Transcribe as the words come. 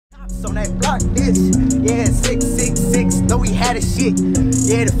On that block, bitch. Yeah, 666. Know we had a shit.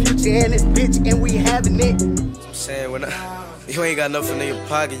 Yeah, the future and this bitch, and we having it. I'm saying, when you ain't got nothing in your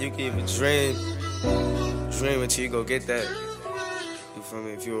pocket, you can even dream. Dream until you go get that. You feel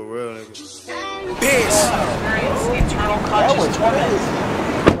me? If you a real nigga. Bitch!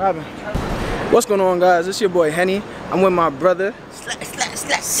 What's going on, guys? It's your boy Henny. I'm with my brother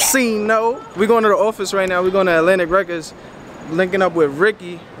Cino. We're going to the office right now. We're going to Atlantic Records, linking up with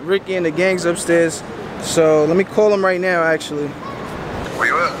Ricky and the gang's upstairs. So let me call him right now, actually. Where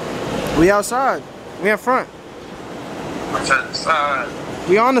you at? We outside. We in front. I'm on the side.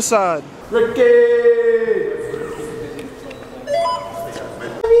 We on the side. Ricky!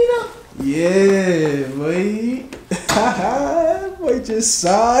 Yeah, boy. Boy just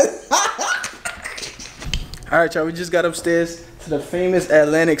signed. Alright, y'all, we just got upstairs to the famous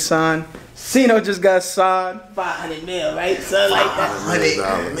Atlantic sign. Cino just got signed. 500 mil, right? Something like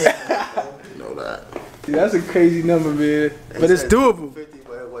that. You know that. Dude, that's a crazy number, man. But it's doable. 250,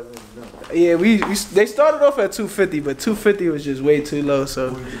 but it wasn't enough. Yeah, they started off at 250, but 250 was just way too low,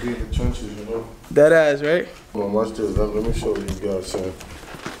 so. We could be in the trenches, you know? That ass, right? Well, watch this. Let me show you guys, son.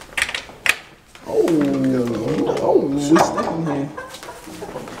 Oh, we sticking here.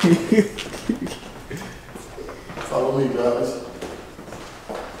 Follow me, guys.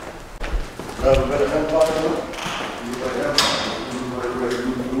 Got a better empire?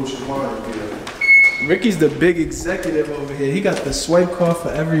 Ricky's the big executive over here. He got the swipe card for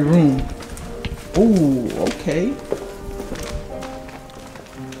every room. Ooh, okay.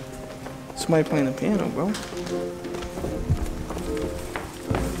 Somebody playing the piano, bro.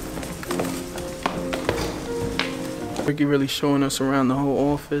 Ricky really showing us around the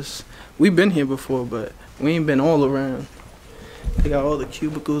whole office. We've been here before, but we ain't been all around. They got all the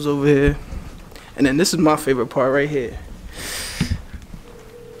cubicles over here. And then this is my favorite part right here.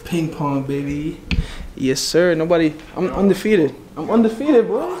 Ping pong, baby. Yes, sir. Nobody. I'm undefeated. I'm undefeated,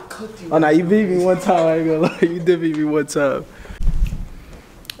 boy. Oh, nah, you beat me one time. I ain't gonna lie. You did beat me one time.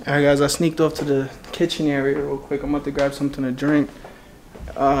 Alright, guys. I sneaked off to the kitchen area real quick. I'm about to grab something to drink.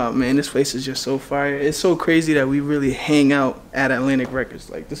 Man, this place is just so fire. It's so crazy that we really hang out at Atlantic Records.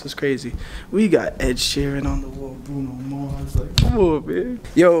 Like, this is crazy. We got Ed Sheeran on the wall, Bruno Mars. Like, come on, man.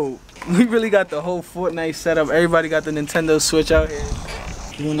 Yo, we really got the whole Fortnite setup. Everybody got the Nintendo Switch out here.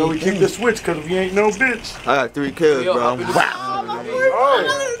 You know we keep the switch because we ain't no bitch. I got 3 kills, bro.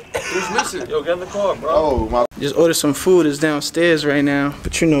 Who's missing? Yo, get in the car, bro. Oh, my. Just ordered some food. It's downstairs right now.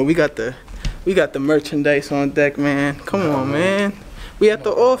 But you know, we got the merchandise on deck, man. Come on, man. We at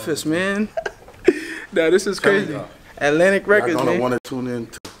the office, man. Nah, this is crazy. Atlantic Records, man. You're gonna want to tune in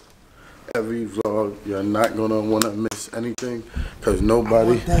to every vlog. You're not gonna want to miss anything because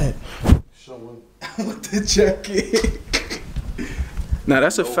nobody showing. I want the jacket. Nah,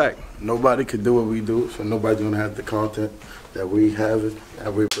 that's a fact. Nobody could do what we do, so nobody's gonna have the content that we have it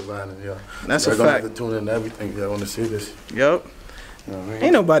that we're providing, y'all. That's so a fact. They're gonna have to tune in to everything. Y'all wanna see this? Yup. You know what I mean?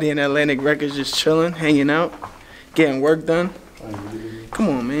 Ain't nobody in Atlantic Records just chilling, hanging out, getting work done. Come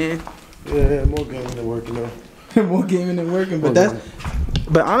on, man. Yeah, more gaming than working though. More gaming than working, but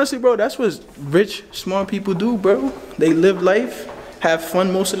but honestly, bro, that's what rich, smart people do, bro. They live life, have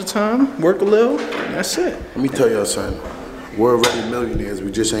fun most of the time, work a little, and that's it. Let me tell y'all something. We're already millionaires.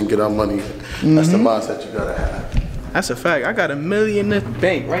 We just ain't get our money. That's the mindset you gotta have. That's a fact. I got $1 million in the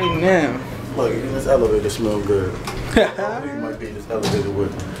bank right now. Look, this elevator smells good. You might be in this elevator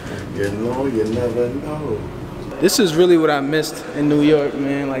with. You know, you never know. This is really what I missed in New York,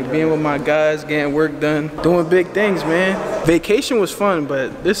 man. Like being with my guys, getting work done, doing big things, man. Vacation was fun,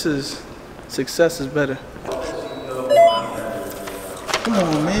 but success is better. Come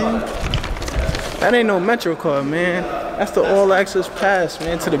on, man. That ain't no Metro card, man. That's the all access pass,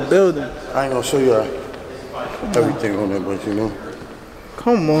 man, to the building. I ain't gonna show you everything on it, but you know.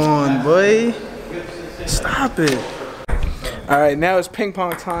 Come on, boy. Stop it. All right, now it's ping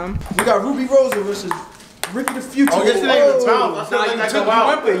pong time. We got Ruby Rosa versus Ricky the Future. Oh, yes, it ain't the time. I said like you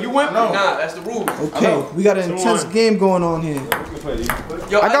went there. You went there. Nah, that's the rule. Okay, we got an intense game going on here.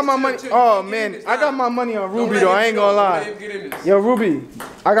 Yo, I got my money. Oh man, I got my money on Ruby though. I ain't gonna lie. Yo, Ruby,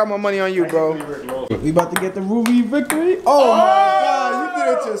 I got my money on you, bro. We about to get the Ruby victory. Oh my God, you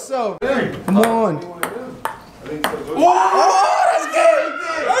did it yourself. Come on. Oh, that's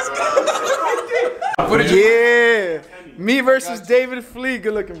good. Yeah, me versus David Flea.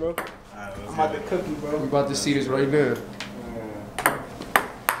 Good looking, bro. I'm about to cook you, bro. We about to see this right now.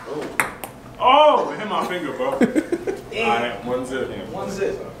 Oh, it hit my finger, bro. Alright, 1 zip. 1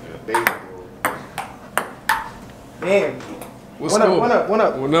 zip. Damn. Damn. What's One up? up, one up, one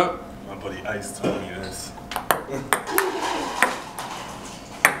up. One up. My buddy Ice told me this.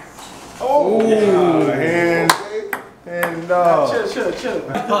 Hand. And chill.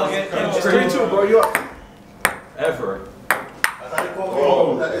 It's 3-2, bro. You up? Ever.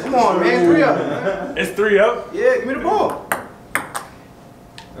 Come on, man. 3 up. It's 3 up. Yeah, give me the ball.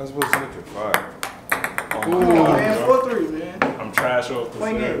 I'm supposed to make it 5. Come on, man. 4-3, man. I'm trash off the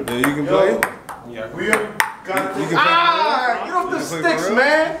Playing field. game. Yeah, you can play. Yeah. We got Ah, get off the sticks,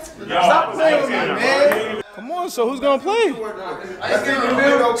 man. Stop playing with me, man. Come on, so who's gonna play?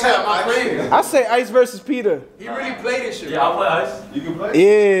 I say Ice versus Peter. He really played this shit. Yeah, I'll play ice. You can play?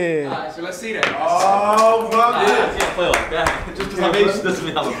 Yeah. Alright, so let's see that. Oh, fuck I can't play like that. Just because I'm Asian doesn't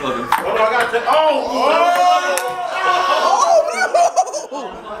mean I'm a plugin. Hold on, I got to. Oh!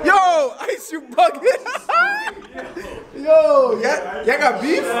 Yo, Ice, you bugging? Yo, y'all got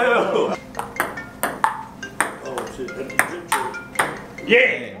beef?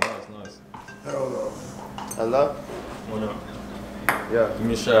 Yeah. Hello? Yeah. Give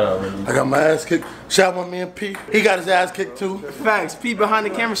me a shout out, Reggie. I got my ass kicked. Shout out my man P. He got his ass kicked too. Facts, P behind the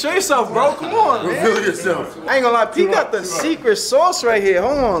camera. Show yourself, bro. Come on, man. Reveal yourself. I ain't gonna lie, P got the secret sauce right here.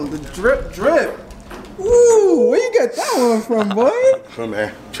 Hold on, the drip. Ooh, where you got that one from, boy? From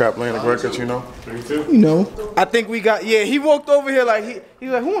there. Trap Land Records, you know? 3-2. You know. I think we got, yeah, he walked over here like,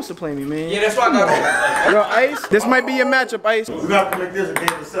 he's like, who wants to play me, man? Yeah, that's why I got it. Yo, Ice, this might be your matchup, Ice. We got to make this a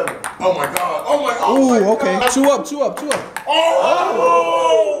game of 7. Oh my God. Oh my God. Ooh, okay. 2 up.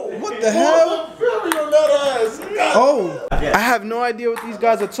 Oh! What the hell? Fury on that ass. Oh, I have no idea what these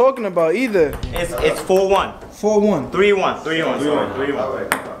guys are talking about either. It's 4-1. 4-1. 3-1.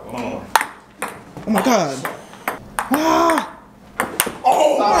 3-1. Oh my God. Ah.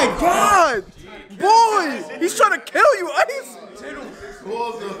 Oh my God. Boy, he's trying to kill you, Ice.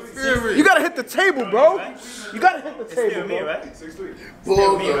 Balls of Fury. You gotta hit the table, bro. You gotta hit the table, Me, bro. right?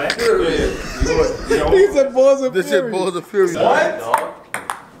 Balls of Fury. He said balls of This fury. shit Balls of Fury. What? Dog?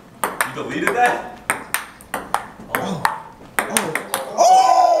 You deleted that?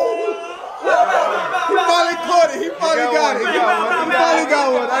 He finally caught it. He finally got it. He finally got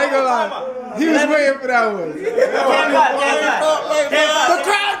one. I ain't gonna lie. He was waiting for that one. The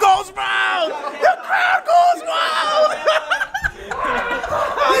crowd goes wild. The crowd goes wild.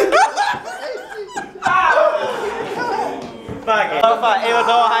 Fuck it. It was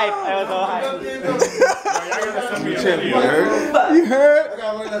all hype. You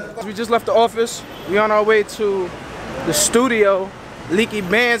heard? We just left the office. We on our way to the studio. Leaky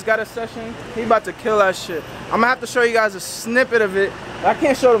Band's got a session. He about to kill that shit. I'm gonna have to show you guys a snippet of it. I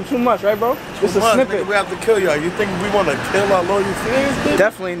can't show them too much, right, bro? Just a snippet. We have to kill y'all. You think we want to kill our loyal fans, nigga?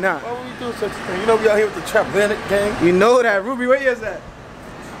 Definitely not. Why would we do such a thing? You know we out here with the Trap Land gang? You know that. Ruby, where you is that?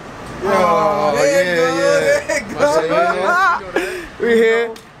 Oh, There you go. We're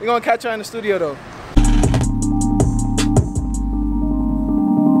here. We're gonna catch her in the studio though.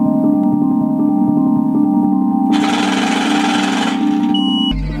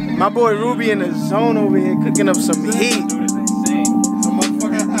 My boy Ruby in the zone over here cooking up some heat.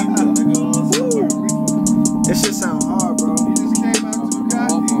 This shit sound hard, bro. He just came out to the I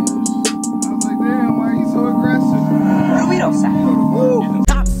was like, damn, why you so aggressive? We don't sound.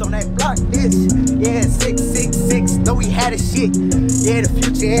 Tops on that block, bitch. Yeah, 666. Know we had a shit. Yeah, the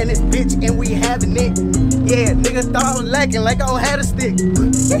future and this bitch, and we having it. Yeah, nigga thought I was lacking like I don't have a stick.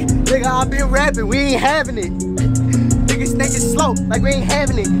 Nigga, I been rapping, we ain't having it. Niggas thinking slow, like we ain't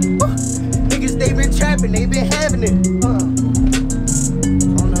having it. Niggas, they been trapping, they been having it.